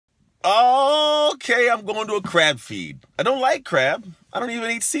Okay, I'm going to a crab feed. I don't like crab. I don't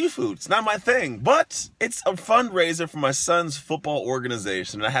even eat seafood. It's not my thing. But it's a fundraiser for my son's football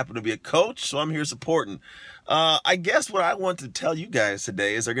organization. And I happen to be a coach, so I'm here supporting. I guess what I want to tell you guys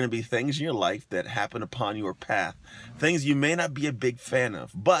today is there are going to be things in your life that happen upon your path. Things you may not be a big fan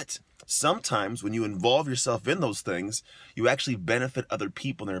of. But sometimes when you involve yourself in those things, you actually benefit other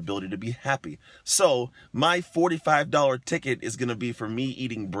people and their ability to be happy. So my $45 ticket is going to be for me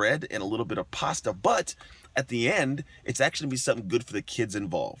eating bread and a little bit of pasta, but at the end, it's actually going to be something good for the kids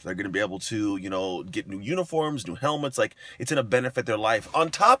involved. They're going to be able to, get new uniforms, new helmets. Like, it's going to benefit their life. On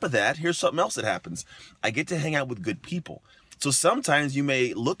top of that, here's something else that happens. I get to hang out with good people. So sometimes you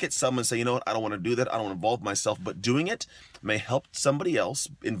may look at someone and say, you know what, I don't want to do that. I don't want to involve myself, but doing it may help somebody else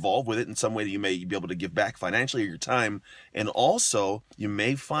involved with it in some way that you may be able to give back financially or your time. And also you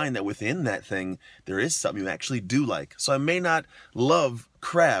may find that within that thing, there is something you actually do like. So I may not love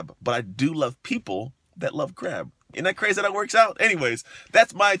crab, but I do love people that love crab. Isn't that crazy how that works out? Anyways,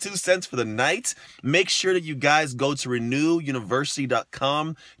 that's my 2 cents for the night. Make sure that you guys go to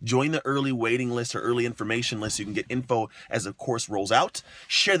renewuniversity.com, join the early waiting list or early information list so you can get info as the course rolls out.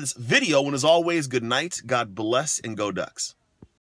 Share this video, and as always, good night, God bless, and go Ducks.